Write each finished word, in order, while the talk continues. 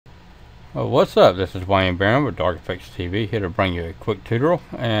Well, what's up? This is Barron with Dark Effects TV, here to bring you a quick tutorial.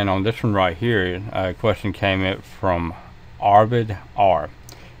 And on this one right here, a question came in from Arvid R.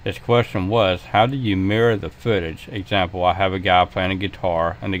 This question was, how do you mirror the footage? Example, I have a guy playing a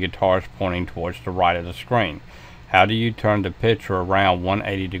guitar and the guitar is pointing towards the right of the screen. How do you turn the picture around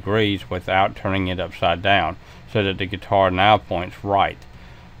 180 degrees without turning it upside down so that the guitar now points right?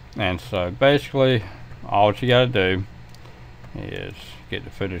 And so basically, all you got to do is get the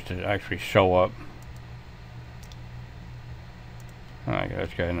footage to actually show up. Alright,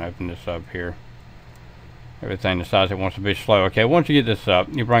 let's go ahead and open this up here. Everything decides it wants to be slow. Okay, once you get this up,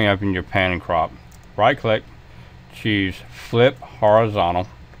 you bring open your pan and crop. Right click, choose flip horizontal,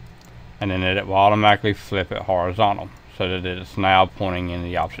 and then it will automatically flip it horizontal so that it's now pointing in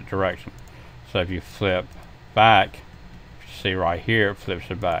the opposite direction. So if you flip back, see right here, it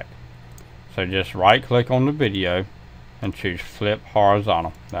flips it back. So just right click on the video and choose flip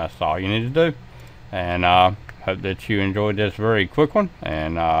horizontal. That's all you need to do. And hope that you enjoyed this very quick one.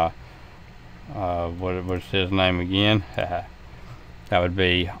 And what was his name again? That would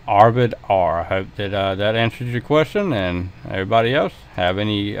be Arvid R. I hope that that answers your question. And everybody else, have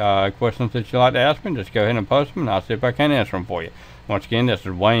any questions that you'd like to ask me, just go ahead and post them and I'll see if I can answer them for you. Once again, this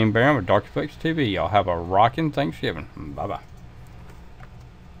is Barron with Dark Effects TV. Y'all have a rocking Thanksgiving. Bye bye.